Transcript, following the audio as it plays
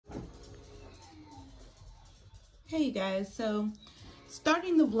Hey you guys, so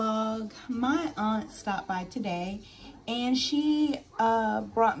starting the vlog, my aunt stopped by today and she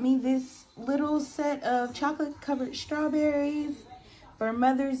brought me this little set of chocolate covered strawberries for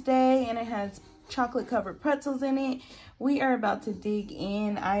Mother's Day, and it has chocolate covered pretzels in it. We are about to dig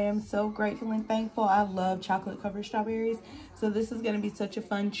in. I am so grateful and thankful. I love chocolate covered strawberries, so this is going to be such a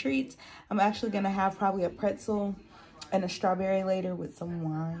fun treat. I'm actually going to have probably a pretzel and a strawberry later with some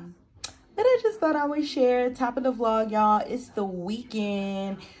wine. But I just thought I would share. Top of the vlog, y'all. It's the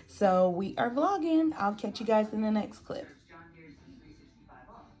weekend, so we are vlogging. I'll catch you guys in the next clip.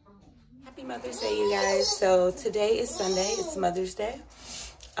 Happy Mother's Day, you guys. So today is Sunday. It's Mother's Day.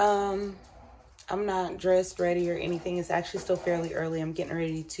 I'm not dressed, ready, or anything. It's actually still fairly early. I'm getting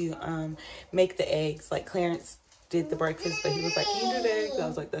ready to make the eggs. Like, Clarence did the breakfast, but he was like, "Can you do the eggs?" I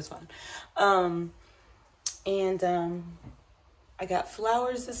was like, "That's fine." I got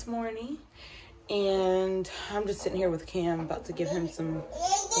flowers this morning, and I'm just sitting here with Cam, about to give him some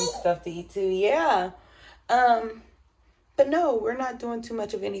stuff to eat too. Yeah. But no, we're not doing too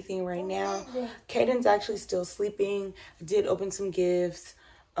much of anything right now. Caden's actually still sleeping. I did open some gifts.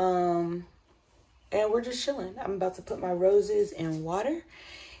 And we're just chilling. I'm about to put my roses in water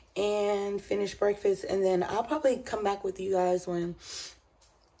and finish breakfast, and then I'll probably come back with you guys when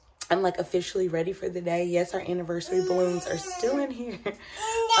I'm like officially ready for the day. Yes, our anniversary balloons are still in here.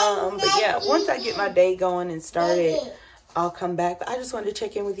 But yeah, once I get my day going and started, I'll come back. But I just wanted to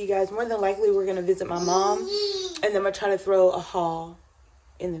check in with you guys. More than likely, we're going to visit my mom, and then I'm going to try to throw a haul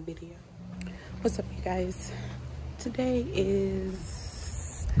in the video. What's up, you guys? Today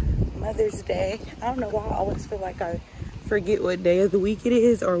is Mother's Day. I don't know why I always feel like I forget what day of the week it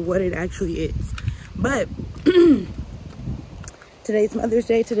is or what it actually is. But today's Mother's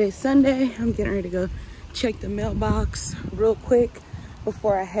Day. Today's Sunday. I'm getting ready to go check the mailbox real quick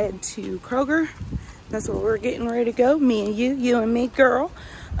before I head to Kroger. That's where we're getting ready to go. Me and you and me, girl.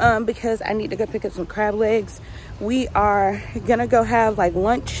 Because I need to go pick up some crab legs. We are gonna go have like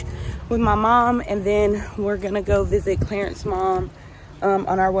lunch with my mom, and then we're gonna go visit Clarence's mom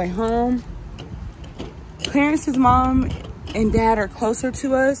on our way home. Clarence's mom and dad are closer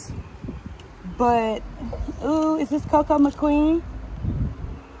to us, but ooh, is this Coco McQueen?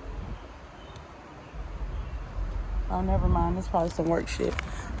 Oh, never mind. It's probably some work shit.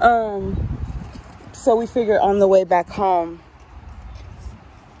 So we figured on the way back home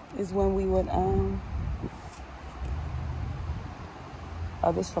is when we would, oh,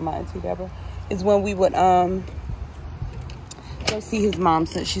 this is from my auntie Deborah, is when we would, go see his mom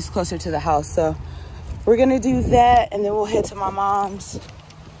since she's closer to the house. So we're going to do that, and then we'll head to my mom's.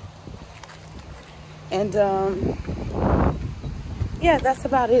 And, yeah, that's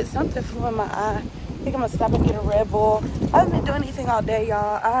about it. Something flew in my eye. I think I'm gonna stop and get a Red Bull. I haven't been doing anything all day,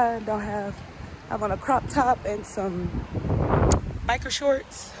 y'all. I have on a crop top and some biker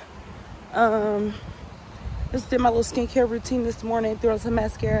shorts. Just did my little skincare routine this morning, threw on some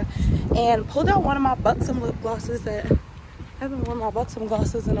mascara, and pulled out one of my Buxom lip glosses that I haven't worn my Buxom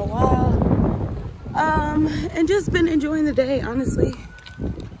glosses in a while. And just been enjoying the day, honestly.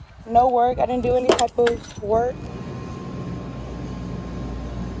 No work. I didn't do any type of work.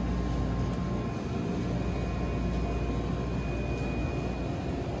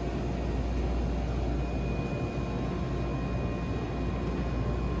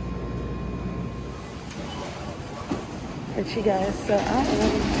 But you guys, so I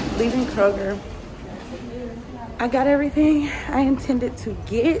am leaving Kroger. I got everything I intended to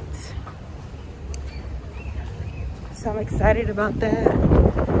get, so I'm excited about that.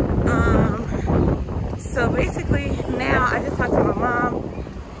 So basically now I just talked to my mom.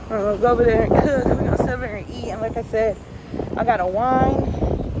 We're gonna go over there and cook. We're gonna sit over there and eat. And like I said, I got a wine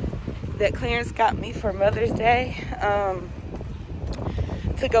that Clarence got me for Mother's Day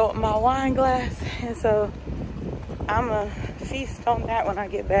to go with my wine glass, and so I'm gonna feast on that when I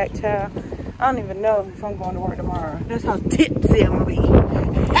get back, child. I don't even know if I'm going to work tomorrow. That's how tipsy I'm gonna be.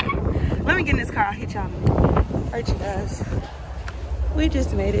 Let me get in this car. I'll hit y'all. All right, you guys. We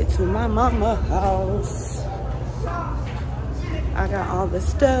just made it to my mama's house. I got all the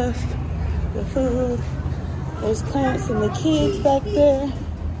stuff, the food. There's Clarence and the kids back there.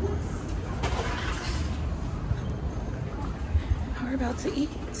 We're about to eat.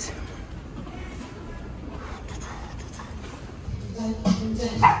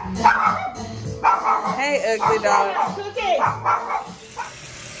 Hey, ugly dog.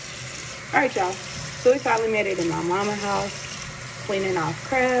 All right, y'all. So we finally made it in my mama's house. Cleaning off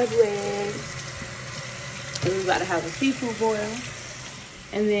crab legs. And we about to have a seafood boil.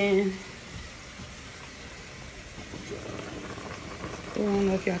 And then don't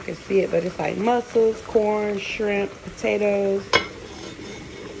know if y'all can see it, but it's like mussels, corn, shrimp, potatoes.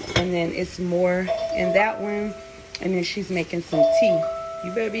 And then it's more in that one. And then she's making some tea.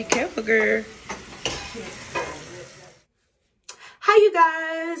 You better be careful, girl. Hi, you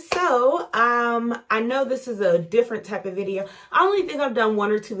guys. So, I know this is a different type of video. I only think I've done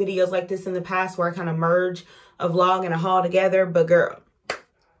 1 or 2 videos like this in the past where I kind of merge a vlog and a haul together. But girl,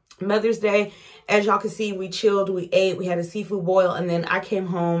 Mother's Day, as y'all can see, we chilled, we ate, we had a seafood boil, and then I came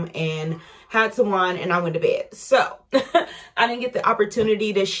home and had some wine and I went to bed. So I didn't get the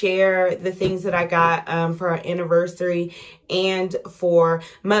opportunity to share the things that I got for our anniversary and for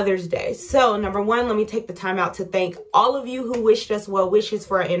Mother's Day. So number 1, let me take the time out to thank all of you who wished us well wishes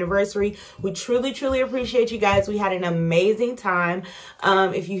for our anniversary. We truly, truly appreciate you guys. We had an amazing time.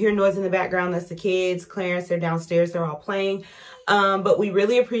 If you hear noise in the background, that's the kids. Clarence, they're downstairs, they're all playing. But we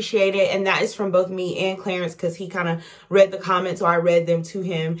really appreciate it. And that is from both me and Clarence, because he kind of read the comments, or I read them to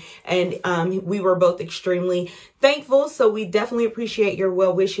him. And we were both extremely thankful. So we definitely appreciate your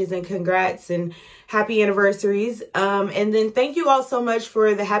well wishes and congrats and happy anniversaries. And then thank you all so much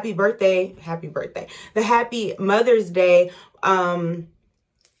for the happy Mother's Day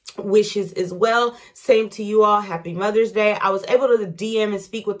wishes as well. Same to you all. Happy Mother's Day. I was able to DM and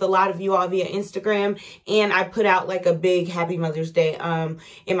speak with a lot of you all via Instagram, and I put out like a big happy Mother's Day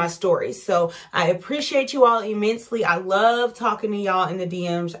in my stories. So I appreciate you all immensely. I love talking to y'all in the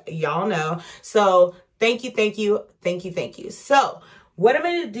DMs. Y'all know. So thank you, thank you, thank you, thank you. So what I'm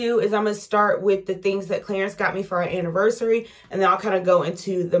going to do is I'm going to start with the things that Clarence got me for our anniversary, and then I'll kind of go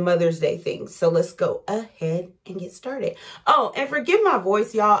into the Mother's Day things. So let's go ahead and get started. Oh, and forgive my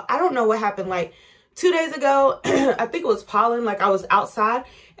voice, y'all. I don't know what happened. Like 2 days ago, I think it was pollen. Like I was outside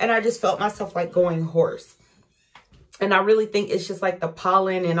and I just felt myself like going hoarse. And I really think it's just like the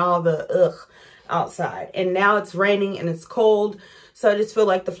pollen and all the outside. And now it's raining and it's cold. So I just feel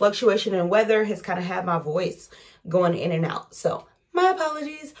like the fluctuation in weather has kind of had my voice going in and out. So my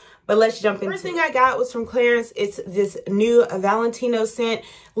apologies, but let's jump in. First thing I got was from Clarence. It's this new Valentino scent.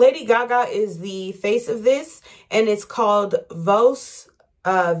 Lady Gaga is the face of this, and it's called Vos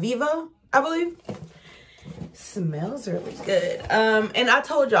Viva, I believe. Smells really good. And I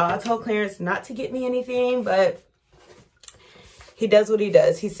told Clarence not to get me anything, but he does what he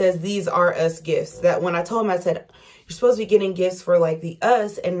does. He says these are us gifts. That when I told him, I said, you're supposed to be getting gifts for like the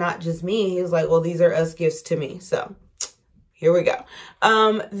us and not just me. He was like, well, these are us gifts to me. So here we go.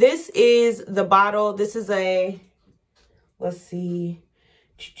 This is the bottle. This is a, let's see.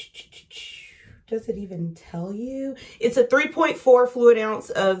 Does it even tell you? It's a 3.4 fluid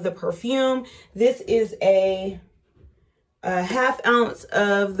ounce of the perfume. This is a half ounce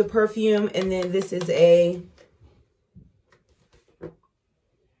of the perfume. And then this is a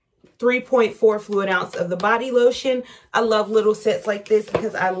 3.4 fluid ounce of the body lotion. I love little sets like this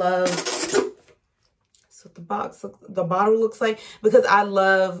because I love what the bottle looks like, because I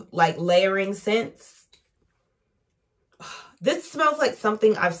love like layering scents. This smells like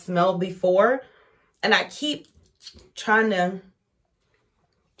something I've smelled before, and I keep trying to,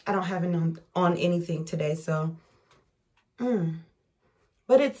 I don't have it on anything today, so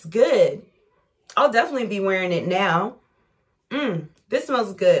but it's good. I'll definitely be wearing it now. This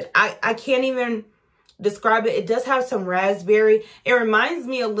smells good. I can't even describe it. It does have some raspberry. It reminds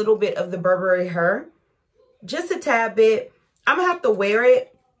me a little bit of the Burberry Her. Just a tad bit. I'm gonna have to wear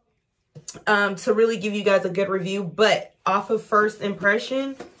it to really give you guys a good review, but off of first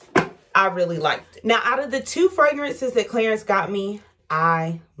impression, I really liked it. Now, out of the 2 fragrances that Clarence got me,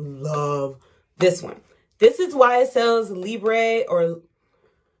 I love this one. This is YSL's Libre, or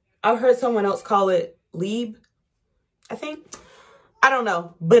I've heard someone else call it Lieb, I think. I don't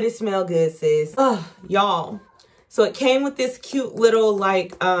know, but it smells good, sis. Oh, y'all. So it came with this cute little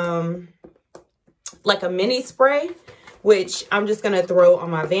like a mini spray, which I'm just gonna throw on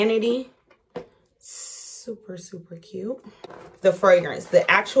my vanity. Super, super cute. The fragrance, the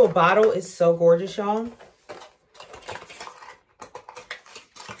actual bottle is so gorgeous, y'all.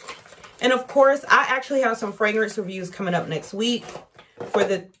 And of course, I actually have some fragrance reviews coming up next week for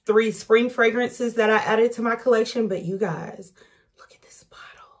the 3 spring fragrances that I added to my collection. But you guys, look at this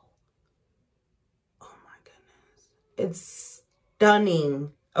bottle. Oh my goodness. It's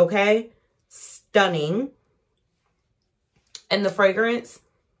stunning, okay? Stunning. And the fragrance,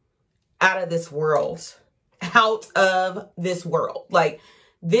 out of this world. Out of this world. Like,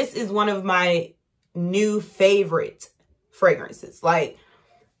 this is one of my new favorite fragrances. Like,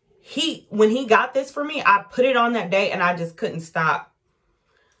 when he got this for me, I put it on that day and I just couldn't stop.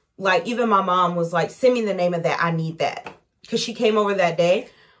 Like, even my mom was like, send me the name of that. I need that. Because she came over that day.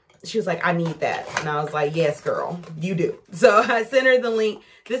 she was like, I need that. And I was like, yes, girl, you do. So I sent her the link.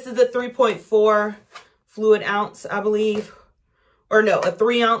 This is a 3.4 fluid ounce, I believe. Or no, a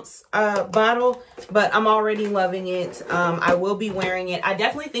 3-ounce bottle, but I'm already loving it. I will be wearing it. I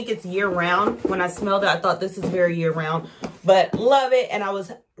definitely think it's year round. When I smelled it, I thought this is very year round, but love it. And I was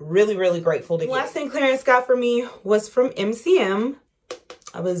really, really grateful to get it. Last thing Clarence got for me was from MCM.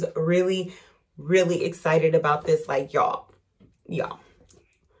 I was really, really excited about this. Like, y'all,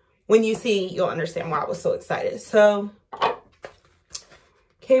 when you see, you'll understand why I was so excited. So,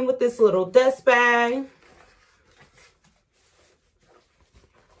 came with this little dust bag.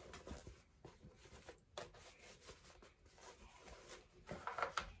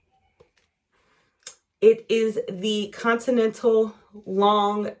 It is the Continental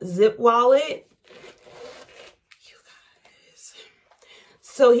Long Zip Wallet. You guys.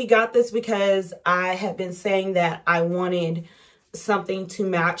 So he got this because I have been saying that I wanted something to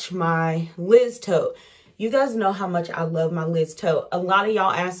match my Liz tote. You guys know how much I love my Liz tote. A lot of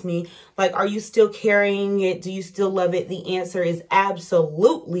y'all ask me, like, are you still carrying it? Do you still love it? The answer is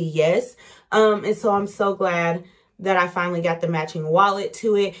absolutely yes. And so I'm so glad that I finally got the matching wallet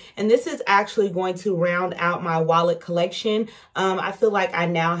to it. And this is actually going to round out my wallet collection. I feel like I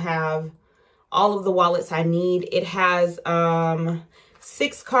now have all of the wallets I need. It has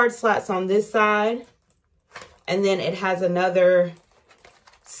 6 card slots on this side. And then it has another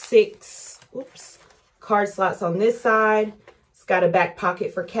 6 card slots on this side. It's got a back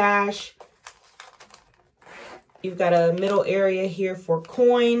pocket for cash. You've got a middle area here for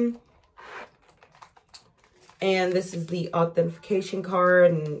coin. And this is the authentication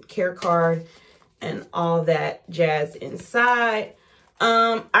card and care card and all that jazz inside.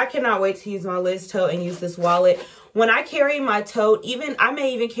 I cannot wait to use my Liz tote and use this wallet. When I carry my tote, I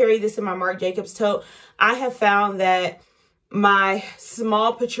may even carry this in my Marc Jacobs tote. I have found that my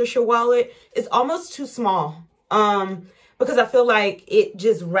small Patricia wallet is almost too small. Because I feel like it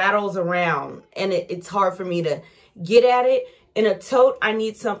just rattles around and it's hard for me to get at it. In a tote, I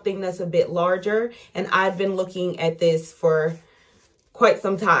need something that's a bit larger, and I've been looking at this for quite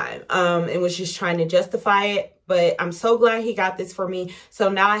some time and was just trying to justify it, but I'm so glad he got this for me. So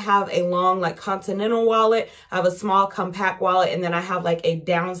now I have a long, like, Continental wallet, I have a small compact wallet, and then I have like a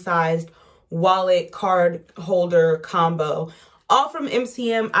downsized wallet card holder combo, all from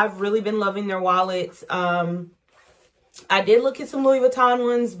MCM. I've really been loving their wallets. I did look at some Louis Vuitton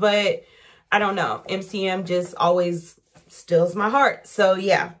ones, but I don't know, MCM just always steals my heart. So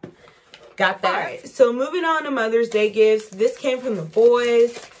yeah, got that. Right. So moving on to Mother's Day gifts. This came from the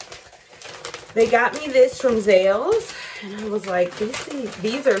boys. They got me this from Zales, and I was like,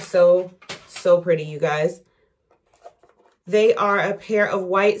 these are so pretty, you guys. They are a pair of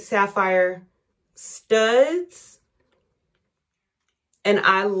white sapphire studs, and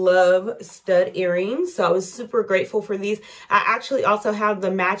I love stud earrings, so I was super grateful for these. I actually also have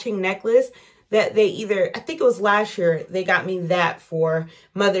the matching necklace that I think it was last year, they got me that for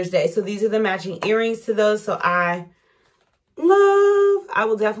Mother's Day. So these are the matching earrings to those. So I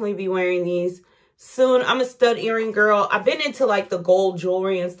will definitely be wearing these soon. I'm a stud earring girl. I've been into like the gold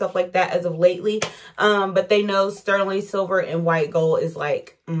jewelry and stuff like that as of lately. But they know sterling silver and white gold is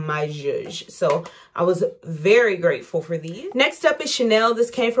like my zhuzh. So I was very grateful for these. Next up is Chanel.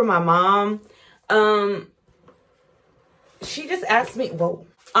 This came from my mom. She just asked me, whoa.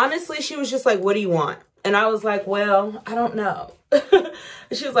 Honestly, she was just like, what do you want? And I was like, well, I don't know.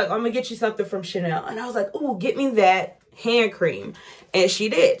 She was like, I'm going to get you something from Chanel. And I was like, ooh, get me that hand cream. And she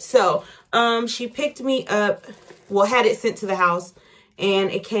did. So she picked me up, well, had it sent to the house.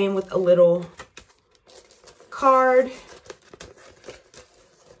 And it came with a little card.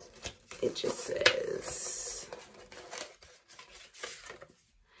 It just says,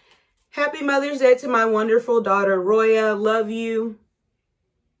 Happy Mother's Day to my wonderful daughter, Roya. Love you.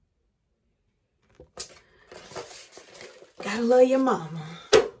 Gotta love your mama.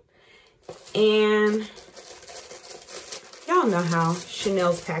 And y'all know how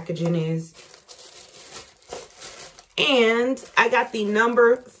Chanel's packaging is. And I got the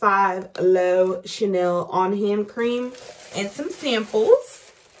number 5 Low Chanel on hand cream and some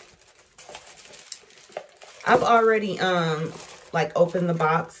samples. I've already like opened the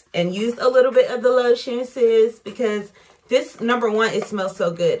box and used a little bit of the lotion, sis, because this, number one, it smells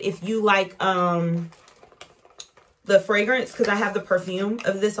so good. If you like the fragrance, because I have the perfume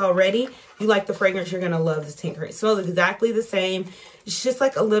of this already. If you like the fragrance, you're going to love this tinker. It smells exactly the same. It's just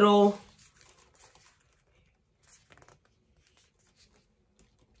like a little,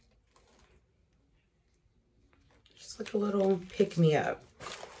 pick-me-up.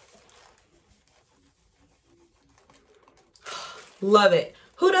 Love it.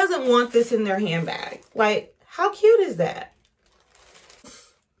 Who doesn't want this in their handbag? Like, how cute is that?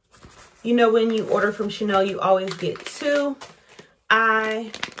 You know, when you order from Chanel, you always get 2.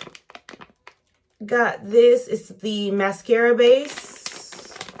 I got this. It's the mascara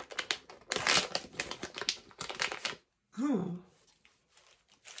base. Oh,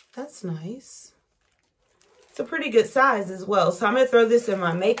 that's nice. It's a pretty good size as well. So I'm going to throw this in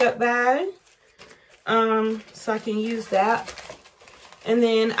my makeup bag. So I can use that. And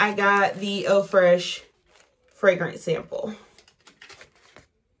then I got the Eau Fresh fragrance sample,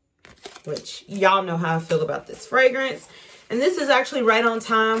 which y'all know how I feel about this fragrance. And this is actually right on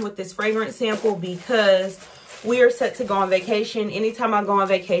time with this fragrance sample because we are set to go on vacation. Anytime I go on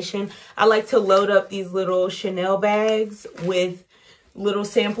vacation, I like to load up these little Chanel bags with little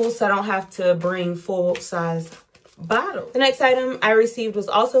samples so I don't have to bring full-size bottles. The next item I received was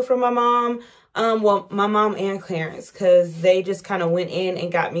also from my mom. Well, my mom and Clarence, because they just kind of went in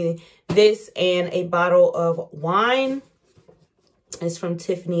and got me this and a bottle of wine. It's from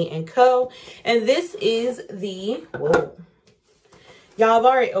Tiffany & Co. And this is the, whoa. Y'all have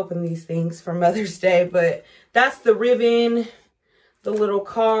already opened these things for Mother's Day, but that's the ribbon, the little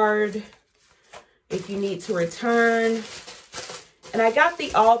card, if you need to return. And I got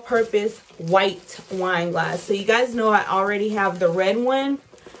the all-purpose white wine glass. So you guys know I already have the red one.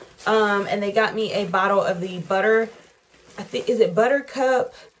 And they got me a bottle of the butter, I think, is it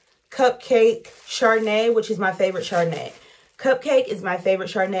Buttercup Cupcake Chardonnay, which is my favorite Chardonnay. Cupcake is my favorite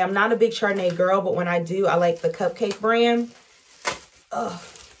Chardonnay. I'm not a big Chardonnay girl, but when I do, I like the Cupcake brand. Oh,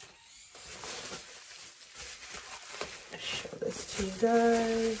 show this to you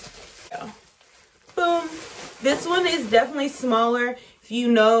guys. Yeah. Boom. This one is definitely smaller. If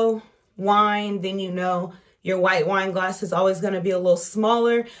you know wine, then you know your white wine glass is always going to be a little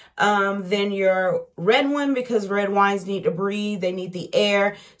smaller than your red one, because red wines need to breathe. They need the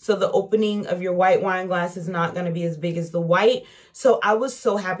air. So the opening of your white wine glass is not going to be as big as the white. So I was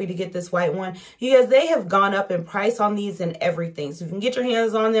so happy to get this white one. You guys, they have gone up in price on these and everything. So you can get your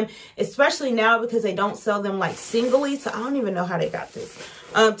hands on them, especially now because they don't sell them like singly. So I don't even know how they got this.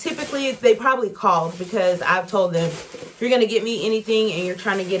 Typically, they probably called, because I've told them, if you're going to get me anything and you're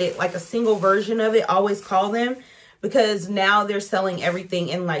trying to get it like a single version of it, always call them, because now they're selling everything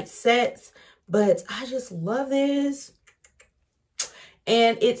in like sets. But I just love this.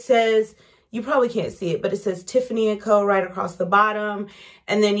 And it says, you probably can't see it, but it says Tiffany & Co. right across the bottom.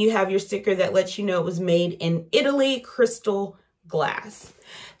 And then you have your sticker that lets you know it was made in Italy, crystal glass.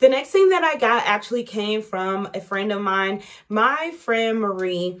 The next thing that I got actually came from a friend of mine, my friend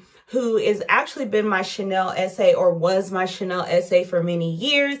Marie, who has actually been my Chanel SA, or was my Chanel SA for many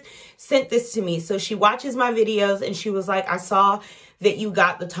years, sent this to me. So she watches my videos and she was like, I saw that you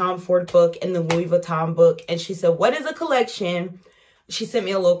got the Tom Ford book and the Louis Vuitton book. And she said, what is a collection? She sent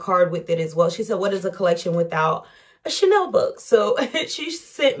me a little card with it as well. She said, what is a collection without a Chanel book? So she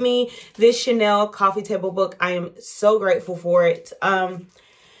sent me this Chanel coffee table book. I am so grateful for it.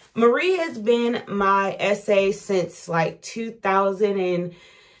 Marie has been my SA since like 2000 and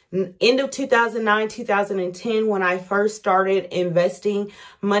end of 2009, 2010, when I first started investing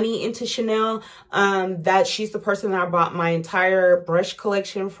money into Chanel. That she's the person that I bought my entire brush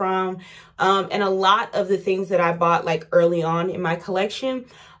collection from. And a lot of the things that I bought like early on in my collection.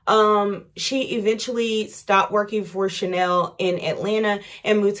 She eventually stopped working for Chanel in Atlanta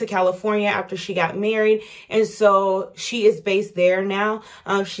and moved to California after she got married. And so she is based there now.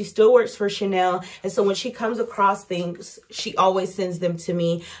 She still works for Chanel. And so when she comes across things, she always sends them to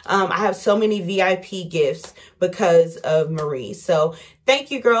me. I have so many VIP gifts because of Marie. So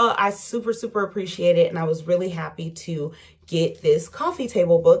thank you, girl. I super, super appreciate it. And I was really happy to get this coffee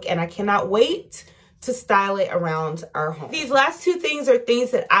table book, and I cannot wait to style it around our home. These last two things are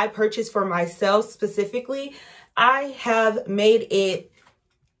things that I purchased for myself specifically. I have made it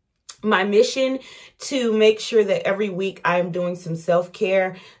my mission to make sure that every week I'm doing some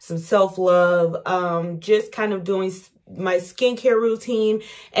self-care, some self-love, just kind of doing my skincare routine,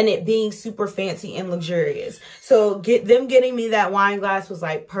 and it being super fancy and luxurious. So getting me that wine glass was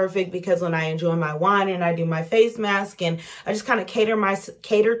like perfect, because when I enjoy my wine and I do my face mask and I just kind of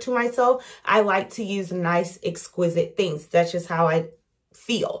cater to myself, I like to use nice, exquisite things. That's just how I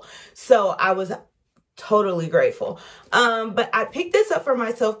feel. So I was totally grateful. But I picked this up for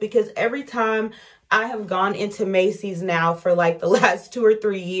myself because every time I have gone into Macy's now for like the last 2 or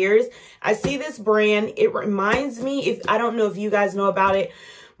 3 years, I see this brand. It reminds me, I don't know if you guys know about it,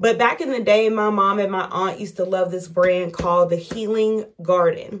 But back in the day, my mom and my aunt used to love this brand called the Healing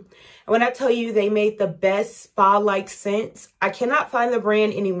Garden. And when I tell you they made the best spa-like scents, I cannot find the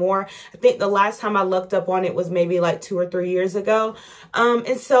brand anymore. I think the last time I looked up on it was maybe like 2 or 3 years ago.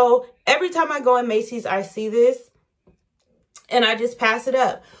 And so every time I go in Macy's, I see this and I just pass it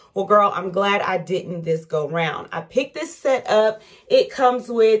up. Well, girl, I'm glad I didn't this go round. I picked this set up. It comes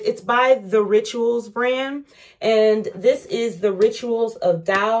with, it's by the Rituals brand. And this is the Rituals of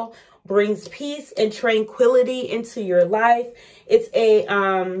Tao. Brings peace and tranquility into your life. It's a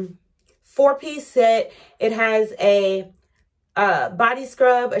 4-piece set. It has a body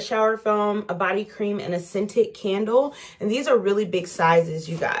scrub, a shower foam, a body cream, and a scented candle. And these are really big sizes,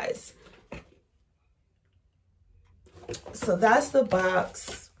 you guys. So that's the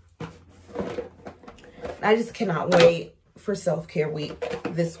box. I just cannot wait for self-care week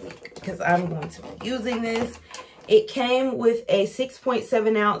this week because I'm going to be using this. It came with a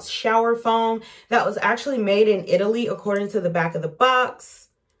 6.7 ounce shower foam that was actually made in Italy according to the back of the box.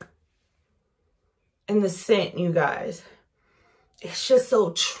 And the scent, you guys, it's just so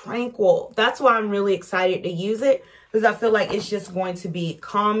tranquil. That's why I'm really excited to use it, because I feel like it's just going to be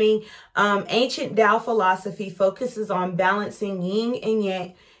calming. Ancient Tao philosophy focuses on balancing yin and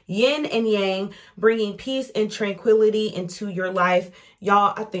yang, bringing peace and tranquility into your life.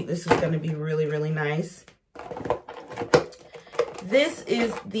 Y'all, I think this is going to be really, really nice. This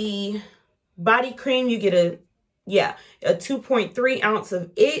is the body cream. You get a 2.3 ounce of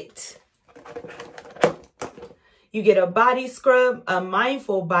it. You get a body scrub, a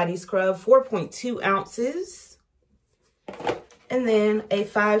mindful body scrub, 4.2 ounces. And then a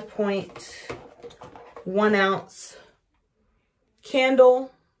 5.1 ounce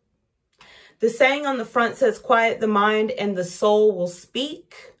candle. The saying on the front says, quiet the mind and the soul will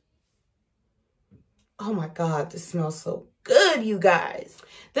speak. Oh my God, this smells so good, you guys.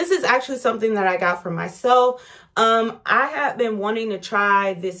 This is actually something that I got for myself. I have been wanting to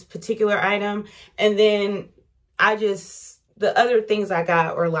try this particular item, and then the other things I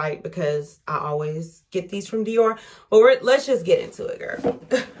got were like, because I always get these from Dior. But let's just get into it, girl.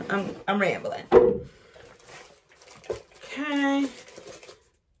 I'm rambling. Okay.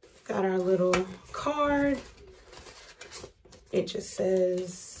 Got our little card. It just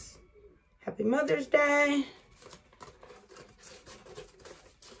says, Happy Mother's Day.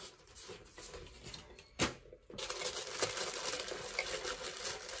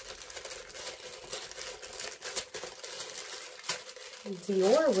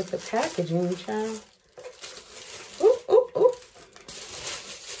 Dior with the packaging, child. Ooh, ooh, ooh.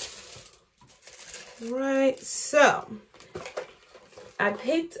 Right, so I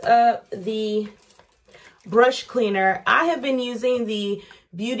picked up the brush cleaner. I have been using the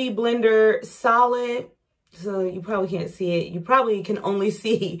Beauty Blender Solid, so you probably can't see it. You probably can only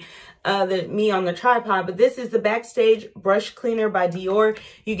see me on the tripod, but this is the Backstage Brush Cleaner by Dior.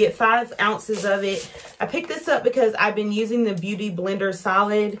 You get 5 ounces of it. I picked this up because I've been using the Beauty Blender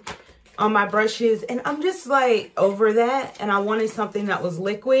Solid on my brushes, and I'm just like over that, and I wanted something that was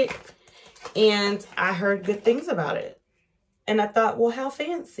liquid, and I heard good things about it. And I thought, well, how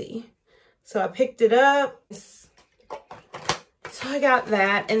fancy. So I picked it up. So I got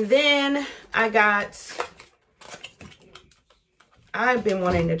that. And then I've been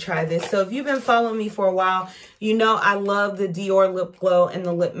wanting to try this. So if you've been following me for a while, you know I love the Dior Lip Glow and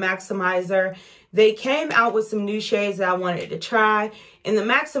the Lip Maximizer. They came out with some new shades that I wanted to try. In the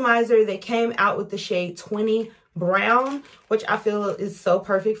Maximizer, they came out with the shade 20 Brown, which I feel is so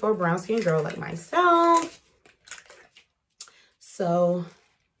perfect for a brown skin girl like myself. So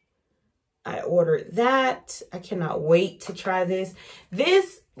I ordered that. I cannot wait to try this.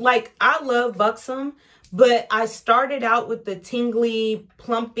 This, like, I love Buxom, but I started out with the tingly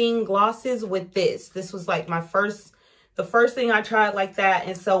plumping glosses with this. This was like the first thing I tried like that.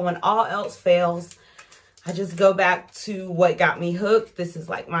 And so when all else fails, I just go back to what got me hooked. This is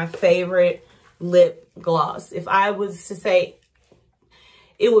like my favorite lip gloss. If I was to say,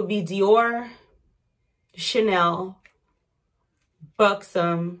 it would be Dior, Chanel,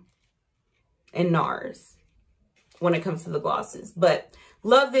 Buxom, and NARS when it comes to the glosses. But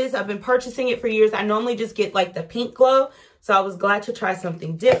love this. I've been purchasing it for years. I normally just get like the pink glow, so I was glad to try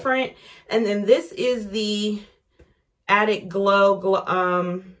something different. And then this is the Addict Glow,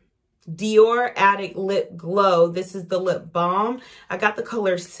 Dior Addict Lip Glow. This is the lip balm. I got the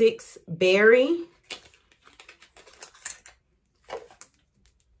color 6 Berry.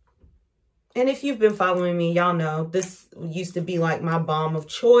 And if you've been following me, y'all know this used to be like my balm of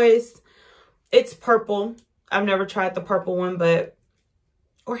choice. It's purple. I've never tried the purple one, but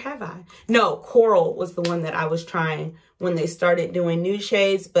Or have I? No, Coral was the one that I was trying when they started doing nude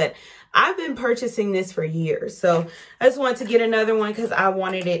shades. But I've been purchasing this for years. So I just wanted to get another one because I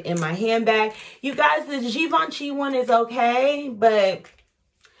wanted it in my handbag. You guys, the Givenchy one is okay, but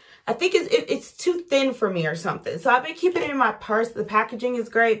I think it's too thin for me or something. So I've been keeping it in my purse. The packaging is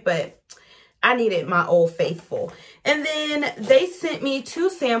great, but I needed my Old Faithful. And then they sent me 2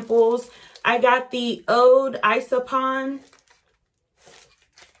 samples. I got the Ode Isopon.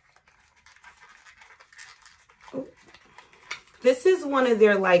 This is one of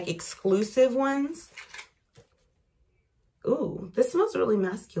their like exclusive ones. Ooh, this smells really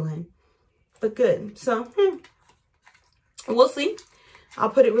masculine, but good. So we'll see. I'll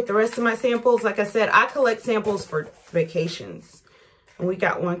put it with the rest of my samples. Like I said, I collect samples for vacations. And we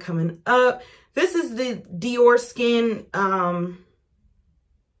got one coming up. This is the Dior Skin,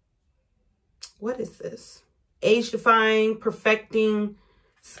 what is this? Age Defying Perfecting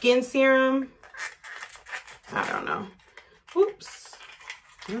Skin Serum. I don't know. Oops.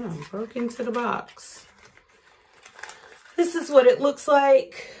 Oh, broke into the box. This is what it looks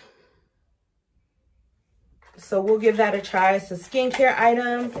like. So we'll give that a try. It's a skincare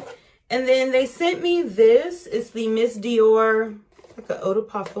item. And then they sent me this. It's the Miss Dior, like an eau de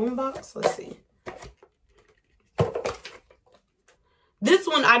parfum box. Let's see. This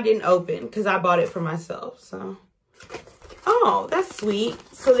one I didn't open because I bought it for myself. So, oh, that's sweet.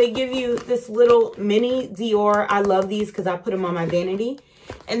 So they give you this little mini Dior. I love these because I put them on my vanity.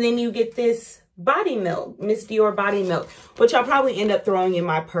 And then you get this body milk, Miss Dior body milk, which I'll probably end up throwing in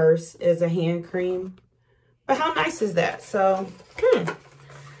my purse as a hand cream. But how nice is that? So,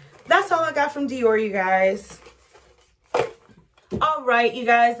 that's all I got from Dior, you guys. All right, you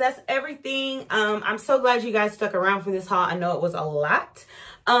guys, that's everything. I'm so glad you guys stuck around for this haul. I know it was a lot.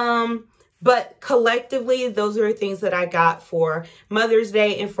 But collectively, those are things that I got for Mother's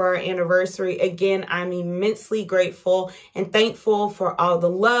Day and for our anniversary. Again, I'm immensely grateful and thankful for all the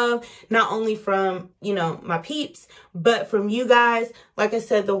love, not only from, you know, my peeps, but from you guys. Like I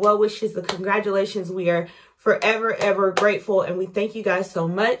said, the well wishes, the congratulations, we are forever, ever grateful. And we thank you guys so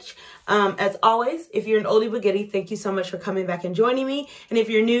much. As always, if you're an oldie but goodie, thank you so much for coming back and joining me. And if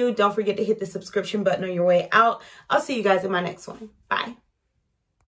you're new, don't forget to hit the subscription button on your way out. I'll see you guys in my next one. Bye.